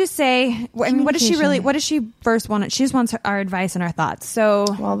 I would just say, I mean, what does she first want? She just wants our advice and our thoughts. So,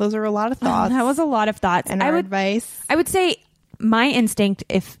 well, those are a lot of thoughts. That was a lot of thoughts. And our advice. I would say my instinct,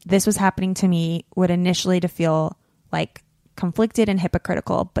 if this was happening to me, would initially to feel like conflicted and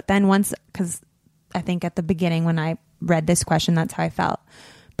hypocritical. But then because I think at the beginning when I read this question, that's how I felt.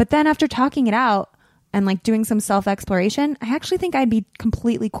 But then after talking it out and like doing some self-exploration, I actually think I'd be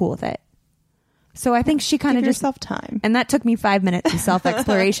completely cool with it. So I think she kind of just yourself time. And that took me 5 minutes of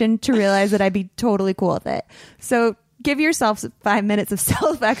self-exploration to realize that I'd be totally cool with it. So give yourself 5 minutes of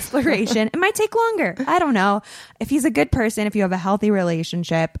self-exploration. It might take longer. I don't know. If he's a good person, if you have a healthy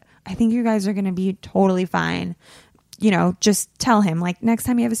relationship, I think you guys are going to be totally fine. You know, just tell him, like, next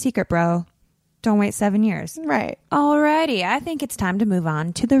time you have a secret, bro, don't wait 7 years. Right. Alrighty. I think it's time to move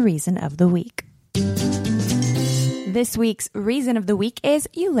on to the reason of the week. This week's reason of the week is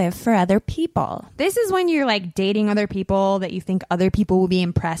you live for other people. This is when you're like dating other people that you think other people will be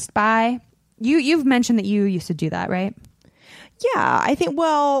impressed by. You've mentioned that you used to do that, right? Yeah, I think,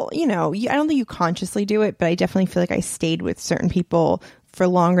 well, you know, I don't think you consciously do it, but I definitely feel like I stayed with certain people for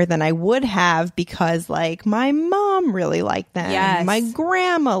longer than I would have because like my mom really liked them. Yes. My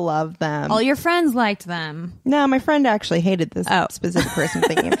grandma loved them. All your friends liked them. No, my friend actually hated this specific person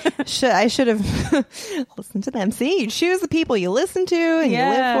thinking I should have listened to them. See, you choose the people you listen to and you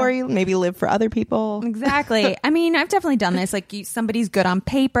live for. You maybe live for other people. Exactly. I mean, I've definitely done this. Like somebody's good on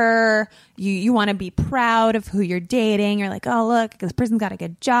paper. You want to be proud of who you're dating. You're like, oh, look, this person's got a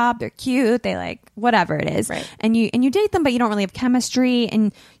good job. They're cute. They like whatever it is. Right. And you date them, but you don't really have chemistry.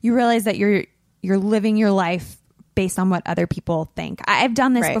 And you realize that you're living your life based on what other people think. I've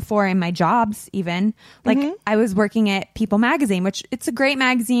done this before in my jobs, even. Like I was working at People Magazine, which it's a great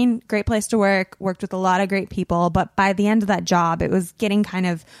magazine, great place to worked with a lot of great people. But by the end of that job, it was getting kind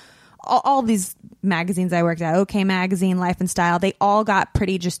of all these magazines I worked at, OK Magazine, Life and Style, they all got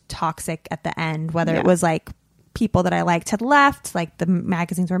pretty just toxic at the end, whether it was like people that I liked had left, like the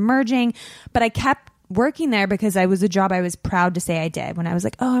magazines were merging. But I kept working there because I was a job I was proud to say I did. When I was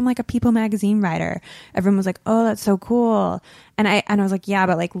like, oh, I'm like a People Magazine writer, everyone was like, oh, that's so cool. And I was like, yeah,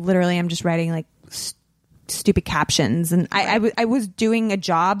 but like literally I'm just writing like stupid captions. And I was doing a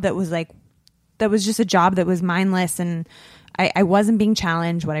job that was just a job that was mindless, and I wasn't being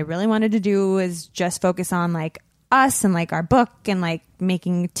challenged. What I really wanted to do was just focus on like us and like our book and like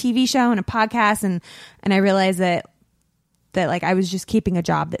making a TV show and a podcast. And I realized that like I was just keeping a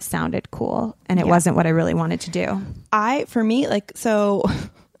job that sounded cool, and it wasn't what I really wanted to do. For me, like, so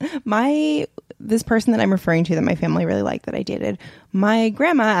this person that I'm referring to that my family really liked that I dated, my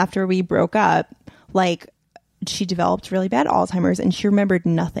grandma, after we broke up, like, she developed really bad Alzheimer's and she remembered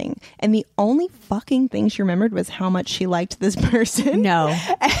nothing. And the only fucking thing she remembered was how much she liked this person. No.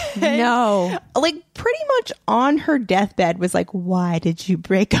 No. Like pretty much on her deathbed was like, why did you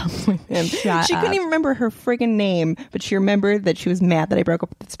break up with him? She couldn't even remember her friggin' name, but she remembered that she was mad that I broke up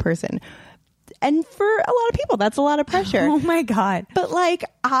with this person. And for a lot of people, that's a lot of pressure. Oh my God. But like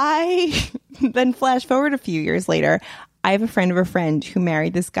I then flash forward a few years later, I have a friend of a friend who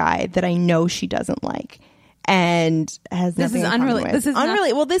married this guy that I know she doesn't like. And has nothing. This is unrelated. This is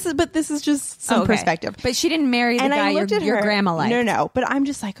unrelated. Well, this is just some perspective. But she didn't marry the guy your grandma liked. No. But I'm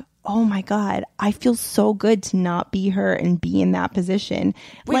just like, oh my God, I feel so good to not be her and be in that position.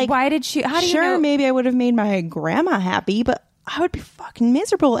 Wait, like, why did she? How do you know? Maybe I would have made my grandma happy, but I would be fucking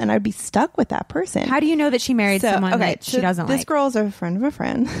miserable and I'd be stuck with that person. How do you know that she married someone that she doesn't like? This girl is a friend of a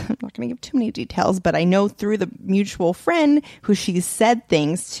friend. I'm not going to give too many details, but I know through the mutual friend who she said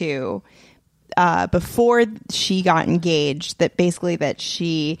things to before she got engaged, that basically that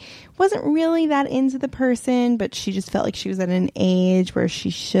she wasn't really that into the person, but she just felt like she was at an age where she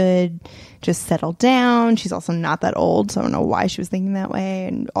should just settle down. She's also not that old, so I don't know why she was thinking that way.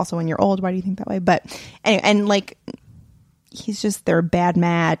 And also, when you're old, why do you think that way? But anyway, and like, they're a bad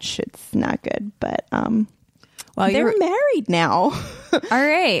match. It's not good, but well, they're married now. All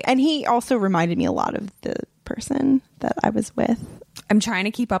right. And he also reminded me a lot of the person that I was with. I'm trying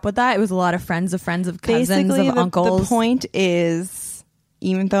to keep up with that. It was a lot of friends, cousins, basically, of uncles. The point is,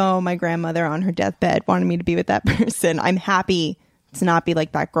 even though my grandmother on her deathbed wanted me to be with that person, I'm happy to not be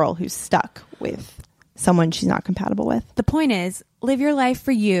like that girl who's stuck with someone she's not compatible with. The point is, live your life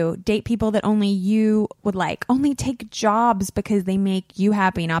for you. Date people that only you would like. Only take jobs because they make you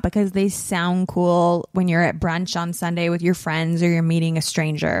happy, not because they sound cool when you're at brunch on Sunday with your friends, or you're meeting a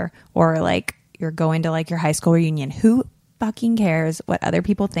stranger, or like you're going to like your high school reunion. Who fucking cares what other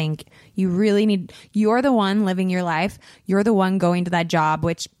people think? You're the one living your life. You're the one going to that job,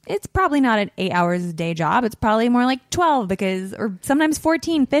 which it's probably not an 8 hours a day job. It's probably more like 12 or sometimes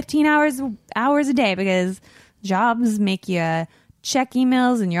 14, 15 hours a day, because jobs make you check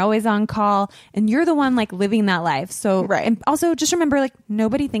emails and you're always on call, and you're the one like living that life. So, right. And also just remember, like,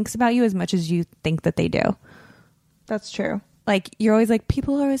 nobody thinks about you as much as you think that they do. That's true. Like, you're always like,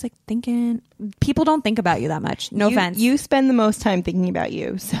 people are always like thinking, people don't think about you that much. No offense. You spend the most time thinking about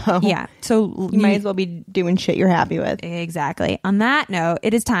you. So yeah. So you might as well be doing shit you're happy with. Exactly. On that note,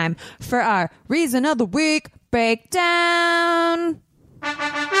 it is time for our Reason of the Week breakdown.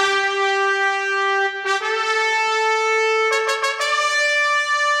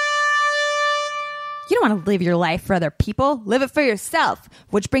 You don't want to live your life for other people. Live it for yourself.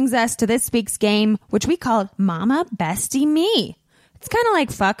 Which brings us to this week's game, which we called Mama Bestie Me. It's kind of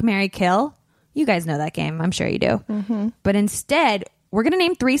like Fuck, Marry, Kill. You guys know that game. I'm sure you do. Mm-hmm. But instead, we're going to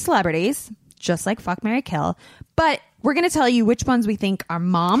name 3 celebrities, just like Fuck, Marry, Kill. But we're going to tell you which ones we think our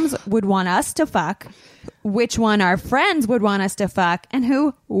moms would want us to fuck, which one our friends would want us to fuck, and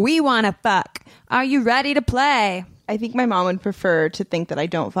who we want to fuck. Are you ready to play? I think my mom would prefer to think that I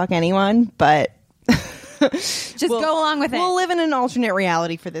don't fuck anyone, but just go along with it. We'll live in an alternate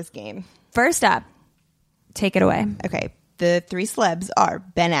reality for this game. First up, take it away. Okay. The three celebs are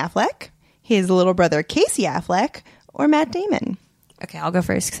Ben Affleck, his little brother Casey Affleck, or Matt Damon. Okay, I'll go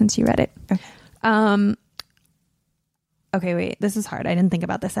first since you read it. Okay. Okay, wait. This is hard. I didn't think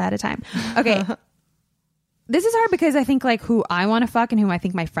about this ahead of time. Okay. This is hard because I think like who I want to fuck and who I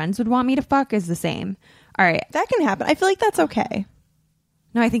think my friends would want me to fuck is the same. All right. That can happen. I feel like that's okay.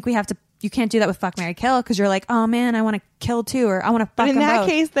 No, I think we have to. You can't do that with fuck, marry, kill because you're like, oh man, I want to kill too, or I want to fuck. But in them that both.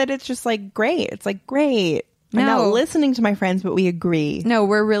 case, that it's just like great. It's like great. I'm not listening to my friends, but we agree. No,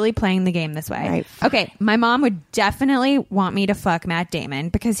 we're really playing the game this way. Right. Okay, my mom would definitely want me to fuck Matt Damon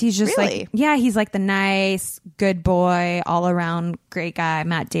because he's just Really? like, yeah, he's like the nice, good boy, all around great guy.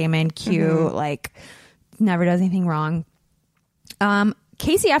 Matt Damon, cute, like never does anything wrong.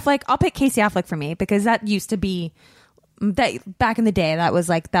 Casey Affleck, I'll pick Casey Affleck for me because that used to be that back in the day. That was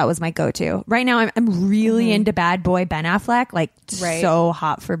my go-to. Right now, I'm really into bad boy Ben Affleck, like so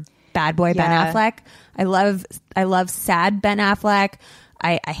hot for bad boy Ben Affleck. I love sad Ben Affleck.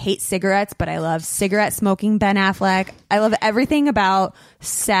 I hate cigarettes, but I love cigarette smoking Ben Affleck. I love everything about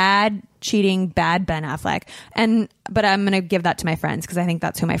sad, cheating, bad Ben Affleck. But I'm going to give that to my friends because I think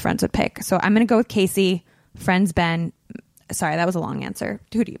that's who my friends would pick. So I'm going to go with Casey, friends Ben. Sorry, that was a long answer.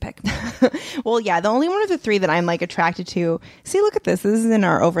 Who do you pick? Well, yeah, the only one of the three that I'm like attracted to. See, look at this. This is in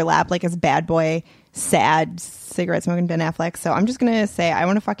our overlap, like as bad boy, sad, cigarette smoking Ben Affleck. So I'm just going to say I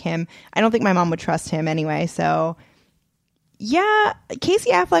want to fuck him. I don't think my mom would trust him anyway. So yeah,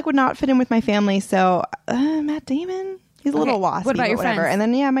 Casey Affleck would not fit in with my family. So Matt Damon, he's a little waspy. What about your whatever. friends? And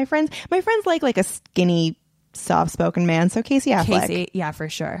then, yeah, my friends like a skinny, soft-spoken man. So Casey Affleck. Casey, yeah, for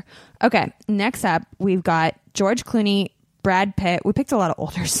sure. Okay, next up, we've got George Clooney, Brad Pitt. We picked a lot of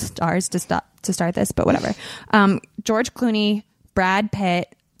older stars to start this, but whatever. George Clooney, Brad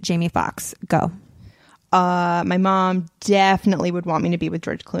Pitt, Jamie Foxx. Go. My mom definitely would want me to be with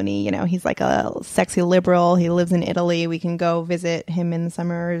George Clooney. You know, he's like a sexy liberal. He lives in Italy. We can go visit him in the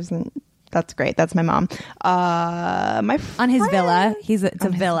summers, and that's great. That's my mom. On his villa. It's a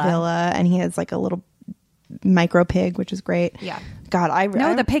villa. And he has like a little micro pig, which is great. Yeah. God,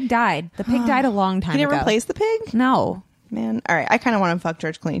 the pig died. The pig died a long time He ago. didn't replace the pig? No. Man, all right. I kind of want to fuck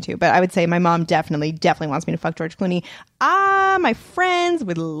George Clooney too, but I would say my mom definitely wants me to fuck George Clooney. My friends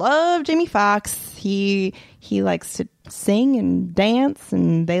would love Jamie Foxx. He likes to sing and dance,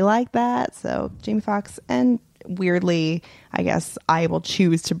 and they like that. So Jamie Foxx, and weirdly, I guess I will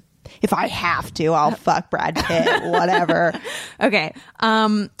choose to. If I have to, I'll fuck Brad Pitt. Whatever. Okay.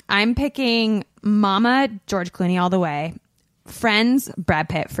 I'm picking Mama George Clooney all the way. Friends, Brad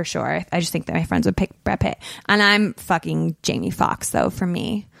Pitt for sure. I just think that my friends would pick Brad Pitt. And I'm fucking Jamie Foxx though for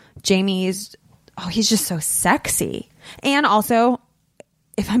me. He's just so sexy. And also,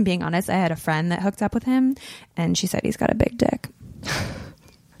 if I'm being honest, I had a friend that hooked up with him and she said he's got a big dick.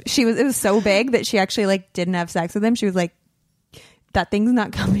 It was so big that she actually like didn't have sex with him. She was like, that thing's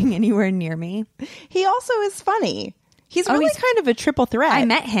not coming anywhere near me. He also is funny. He's really kind of a triple threat. I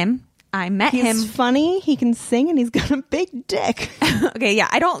met him. He's funny, he can sing, and he's got a big dick. Okay, yeah,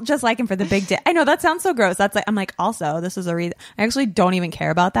 I don't just like him for the big dick. I know that sounds so gross. That's like, I'm like, also, this is a reason. I actually don't even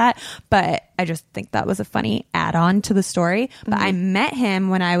care about that, but I just think that was a funny add-on to the story. But I met him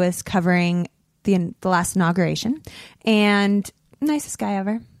when I was covering the last inauguration, and nicest guy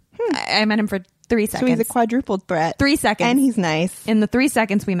ever. I met him for 3 seconds. So he's a quadrupled threat. 3 seconds. And he's nice. In the 3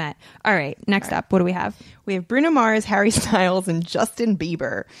 seconds we met. All right, next up, what do we have? We have Bruno Mars, Harry Styles, and Justin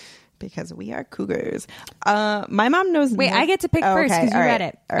Bieber. Because we are cougars. My mom knows. Wait, I get to pick first because you read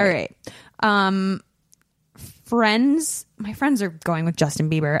it. All right. Friends. My friends are going with Justin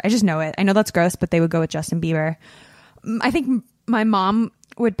Bieber. I just know it. I know that's gross, but they would go with Justin Bieber. I think my mom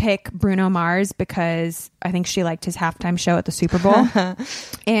would pick Bruno Mars because I think she liked his halftime show at the Super Bowl.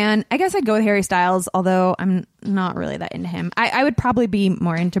 And I guess I'd go with Harry Styles, although I'm not really that into him. I would probably be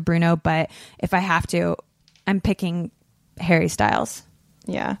more into Bruno, but if I have to, I'm picking Harry Styles.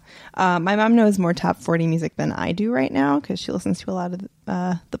 Yeah. My mom knows more top 40 music than I do right now because she listens to a lot of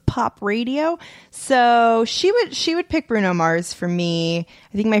the pop radio. So she would pick Bruno Mars for me.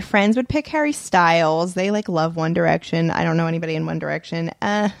 I think my friends would pick Harry Styles. They like love One Direction. I don't know anybody in One Direction.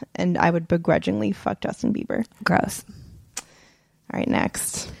 And I would begrudgingly fuck Justin Bieber. Gross. All right,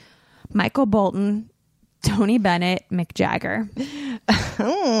 next. Michael Bolton, Tony Bennett, Mick Jagger.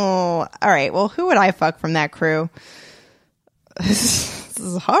 Oh, all right. Well, who would I fuck from that crew? This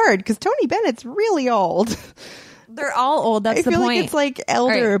is hard because Tony Bennett's really old. They're all old. That's the point. I feel like it's like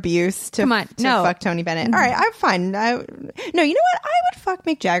elder abuse to fuck Tony Bennett. All right, I'm fine. No, you know what? I would fuck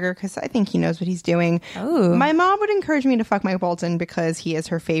Mick Jagger because I think he knows what he's doing. Oh. My mom would encourage me to fuck Mike Bolton because he is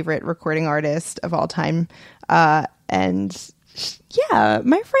her favorite recording artist of all time. And Yeah,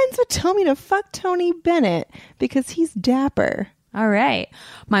 my friends would tell me to fuck Tony Bennett because he's dapper. All right.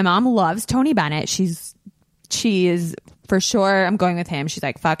 My mom loves Tony Bennett. She is for sure. I'm going with him. She's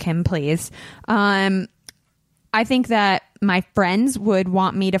like, fuck him, please. I think that my friends would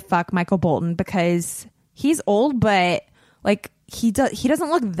want me to fuck Michael Bolton because he's old, but like he doesn't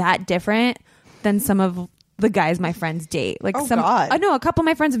look that different than some of the guys my friends date. Like God. I know a couple of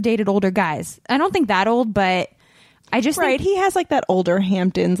my friends have dated older guys. I don't think that old, but I just Right, think he has like that older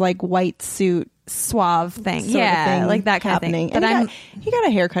Hamptons like white suit suave thing. sort of Yeah, thing like that kind happening. of thing. But And he got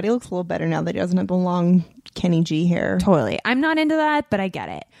a haircut. He looks a little better now that he doesn't have the long Kenny G hair. Totally. I'm not into that, but I get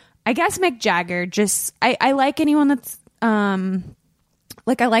it. I guess Mick Jagger just I like anyone that's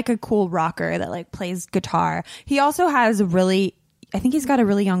like I like a cool rocker that like plays guitar. He also has I think he's got a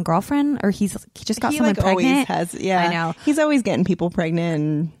really young girlfriend, or he just got someone like pregnant. always has, yeah. I know. He's always getting people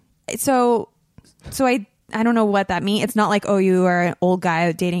pregnant. And So I don't know what that means. It's not like, oh, you are an old guy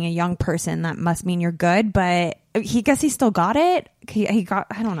dating a young person. That must mean you're good. But he still got it. He got,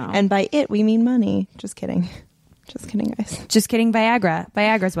 I don't know. And by it, we mean money. Just kidding. Just kidding, guys. Just kidding, Viagra.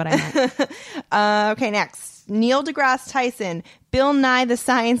 Viagra's what I meant. Okay, next. Neil deGrasse Tyson, Bill Nye the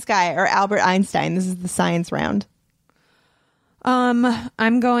Science Guy, or Albert Einstein. This is the science round.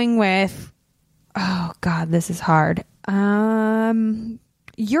 I'm going with, oh God, this is hard.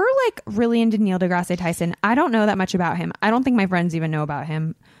 You're like really into Neil deGrasse Tyson. I don't know that much about him. I don't think my friends even know about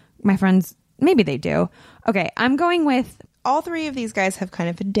him. My friends, maybe they do. Okay, I'm going with... All three of these guys have kind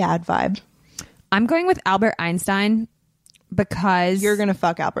of a dad vibe. I'm going with Albert Einstein because... You're going to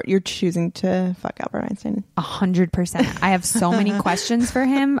fuck Albert. You're choosing to fuck Albert Einstein. 100%. I have so many questions for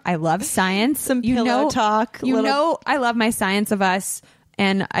him. I love science. Some pillow talk. You know I love my Science of Us,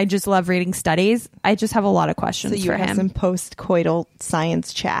 and I just love reading studies. I just have a lot of questions So you for have him. some post-coital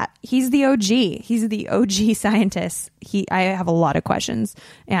science chat. He's the OG. He's the OG scientist. I have a lot of questions,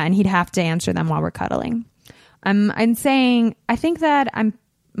 and he'd have to answer them while we're cuddling. I'm saying, I think that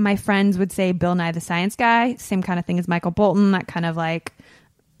my friends would say Bill Nye the Science Guy, same kind of thing as Michael Bolton, that kind of like,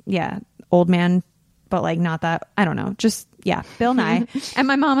 yeah, old man, but like not that, I don't know, just, yeah, Bill Nye. And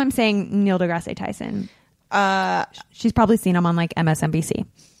my mom, I'm saying Neil deGrasse Tyson. She's probably seen him on like MSNBC.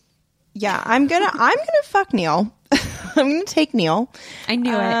 Yeah, I'm gonna fuck Neil. I'm gonna take Neil. I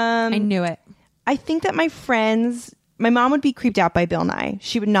knew it. I knew it. I think that my mom would be creeped out by Bill Nye.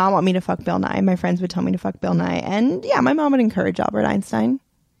 She would not want me to fuck Bill Nye. My friends would tell me to fuck Bill Nye. And yeah, my mom would encourage Albert Einstein.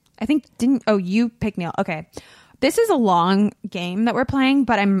 I think you picked Neil. Okay. This is a long game that we're playing,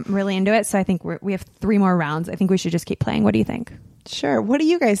 but I'm really into it. So I think we have 3 more rounds. I think we should just keep playing. What do you think? Sure. What do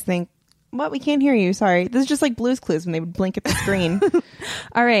you guys think? What? We can't hear you. Sorry. This is just like Blue's Clues when they would blink at the screen.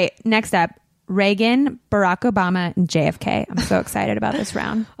 All right. Next up, Reagan, Barack Obama, and JFK. I'm so excited about this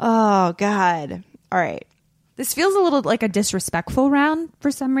round. Oh, God. All right. This feels a little like a disrespectful round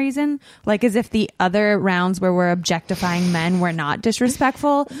for some reason. Like as if the other rounds where we're objectifying men were not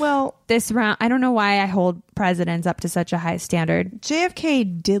disrespectful. Well, this round, I don't know why I hold presidents up to such a high standard.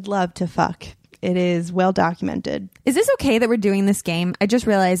 JFK did love to fuck. It is well documented. Is this okay that we're doing this game? I just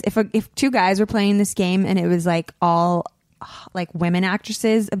realized if 2 guys were playing this game and it was like all like women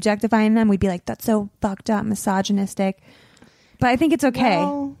actresses objectifying them, we'd be like, that's so fucked up, misogynistic. But I think it's okay.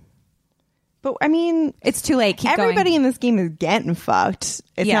 Well, but I mean, it's too late. Keep everybody going. in this game is getting fucked.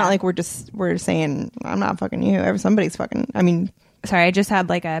 It's Yeah. not like we're saying I'm not fucking you. Somebody's fucking. I mean, Sorry, I just had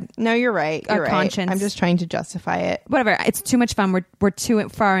like a no, you're right. You're right. conscience. I'm just trying to justify it. whatever. It's too much fun. We're too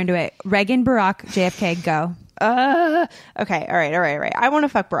far into it. Reagan, Barack, JFK, go. Okay. All right. I want to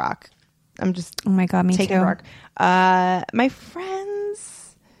fuck Barack. I'm just Oh my god, me taking too. Barack. My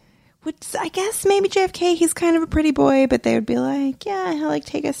friends would, I guess, maybe JFK. He's kind of a pretty boy, but they would be like, yeah, he'll like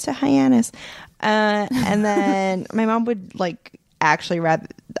take us to Hyannis. And then my mom would like actually rather.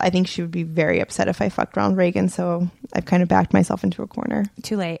 I think she would be very upset if I fucked Ronald Reagan. So I've kind of backed myself into a corner.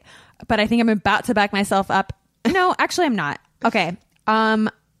 Too late. But I think I'm about to back myself up. No, actually, I'm not. Okay.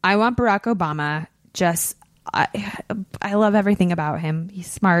 I want Barack Obama. Just I love everything about him.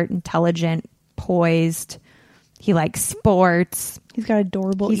 He's smart, intelligent, poised. He likes sports. He's got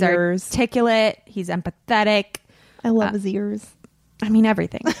adorable He's ears. articulate. He's empathetic. I love his ears. I mean,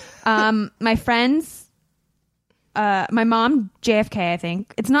 everything. My friends, my mom, JFK, I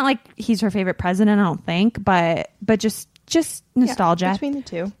think. It's not like he's her favorite president, I don't think, but just nostalgia. Yeah, between the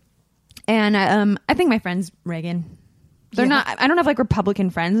two. And I think my friend's Reagan. They're not, I don't have like Republican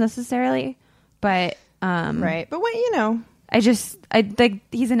friends necessarily, but Right. But when, you know, I think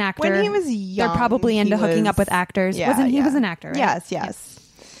he's an actor. when he was young, they're probably into hooking up with actors. Yeah, He was an actor, right? Yes.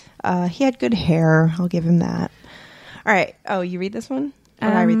 He had good hair. I'll give him that. All right. Oh, you read this one? Or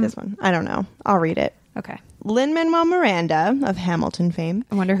I read this one? I don't know. I'll read it. Okay. Lin-Manuel Miranda of Hamilton fame.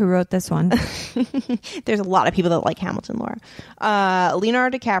 I wonder who wrote this one. There's a lot of people that like Hamilton, Laura.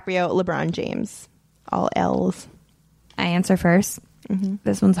 Leonardo DiCaprio, LeBron James. All L's. I answer first. Mm-hmm.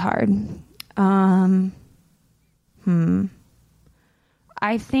 This one's hard.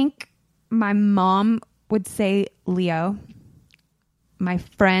 I think my mom would say Leo. My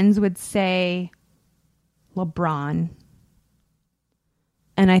friends would say LeBron.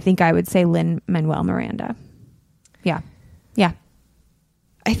 And I think I would say Lin-Manuel Miranda. Yeah. Yeah.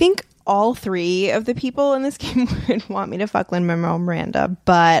 I think all three of the people in this game would want me to fuck Lin-Manuel Miranda,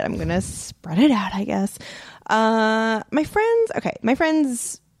 but I'm going to spread it out, I guess. My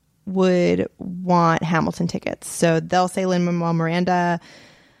friends would want Hamilton tickets, so they'll say Lin-Manuel Miranda.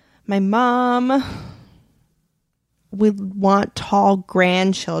 My mom would want tall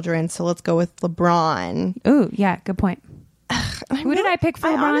grandchildren, so let's go with LeBron. Ooh, yeah, good point. Who did I pick for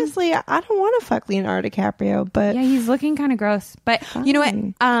LeBron? Honestly, I don't want to fuck Leonardo DiCaprio, but yeah, he's looking kind of gross. But you know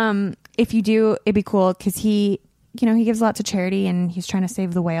what? If you do, it'd be cool because he gives a lot to charity and he's trying to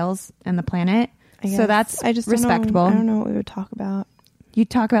save the whales and the planet. So that's respectable. I don't know what we would talk about. You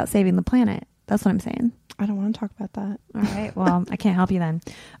talk about saving the planet. That's what I'm saying. I don't want to talk about that. All right. Well, I can't help you then.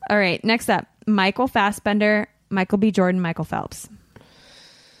 All right. Next up, Michael Fassbender, Michael B. Jordan, Michael Phelps.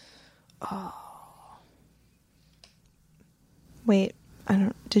 Oh. Wait,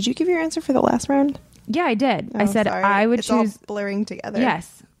 did you give your answer for the last round? Yeah, I did. Oh, I said sorry. I would it's choose all blurring together.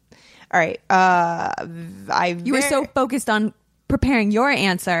 Yes. All right. You were so focused on preparing your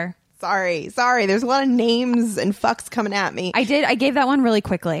answer. Sorry. There's a lot of names and fucks coming at me. I gave that one really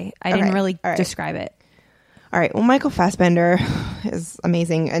quickly. I didn't really describe it. All right. Well, Michael Fassbender is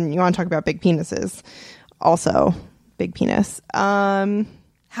amazing, and you want to talk about big penises? Also, big penis.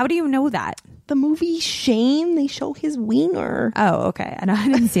 How do you know that? The movie Shame, they show his wiener. Oh, okay. I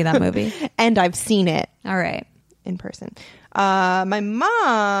didn't see that movie. And I've seen it. All right. In person. My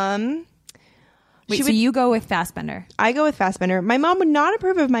mom... Wait, so you go with Fassbender. I go with Fassbender. My mom would not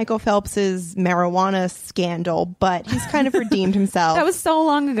approve of Michael Phelps's marijuana scandal, but he's kind of redeemed himself. That was so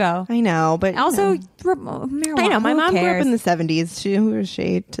long ago. I know, but... Also, marijuana. I know, my mom grew cares? up in the 70s. Who is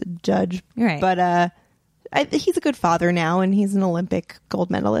she to judge? You're right. But he's a good father now, and he's an Olympic gold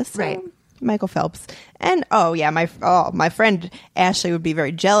medalist. So right. Michael Phelps. And my friend Ashley would be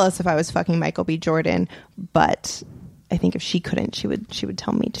very jealous if I was fucking Michael B. Jordan, but I think if she couldn't, she would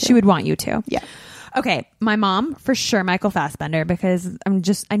tell me to. She would want you to. Yeah. Okay, my mom for sure Michael Fassbender because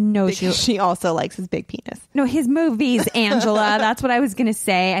I know she also likes his big penis. No, his movies, Angela. That's what I was gonna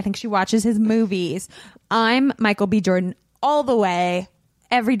say. I think she watches his movies. I'm Michael B. Jordan all the way,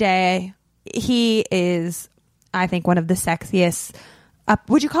 every day. He is, I think, one of the sexiest.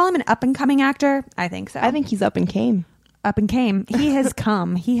 Would you call him an up and coming actor? I think so. I think he's up and came. Up and came. He has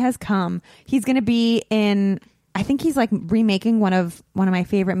come. He has come. He's gonna be in. I think he's like remaking one of my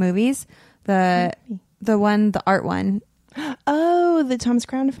favorite movies. The art one. Oh, the Thomas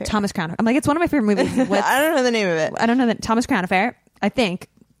Crown Affair. Thomas Crown. I'm like, it's one of my favorite movies. I don't know the name of it. I don't know the Thomas Crown Affair, I think.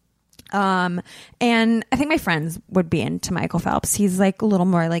 And I think my friends would be into Michael Phelps. He's like a little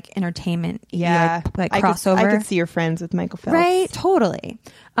more like entertainment. Yeah. Like crossover. I could see your friends with Michael Phelps. Right. Totally.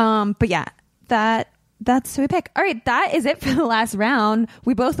 But yeah, that's who we pick. All right. That is it for the last round.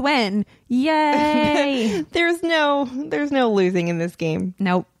 We both win. Yay. There's no losing in this game.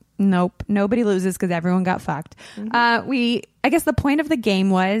 Nope. Nobody loses because everyone got fucked. Mm-hmm. I guess the point of the game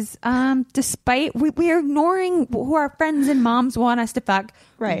was, despite we are ignoring who our friends and moms want us to fuck.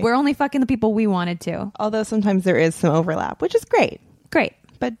 Right. We're only fucking the people we wanted to. Although sometimes there is some overlap, which is great. Great.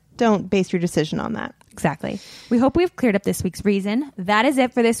 But don't base your decision on that. Exactly. We hope we've cleared up this week's reason. That is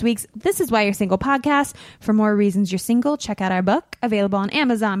it for this week's This Is Why You're Single podcast. For more reasons you're single, check out our book, available on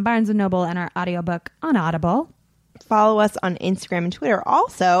Amazon, Barnes & Noble, and our audiobook on Audible. Follow us on Instagram and Twitter.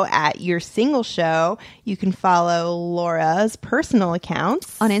 Also at Your Single Show. You can follow Laura's personal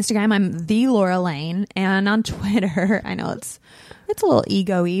accounts. On Instagram, I'm the Laura Lane, and on Twitter, I know it's a little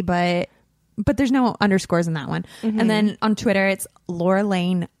ego-y, but there's no underscores in that one. Mm-hmm. And then on Twitter, it's Laura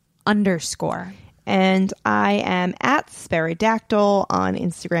Lane _. And I am at Sparadactyl on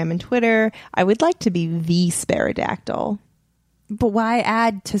Instagram and Twitter. I would like to be the Sparadactyl. But why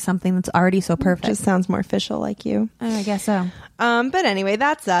add to something that's already so perfect? Just sounds more official like you. I guess so. But anyway,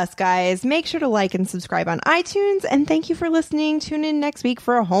 that's us, guys. Make sure to like and subscribe on iTunes. And thank you for listening. Tune in next week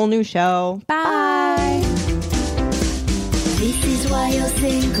for a whole new show. Bye. This is why you're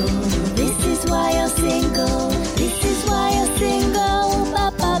single. This is why you're single. This is why you're single.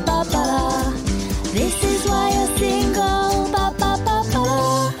 Ba, ba, ba, ba. This is why you're single. Ba, ba, ba,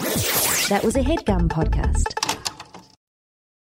 ba. That was a HeadGum podcast.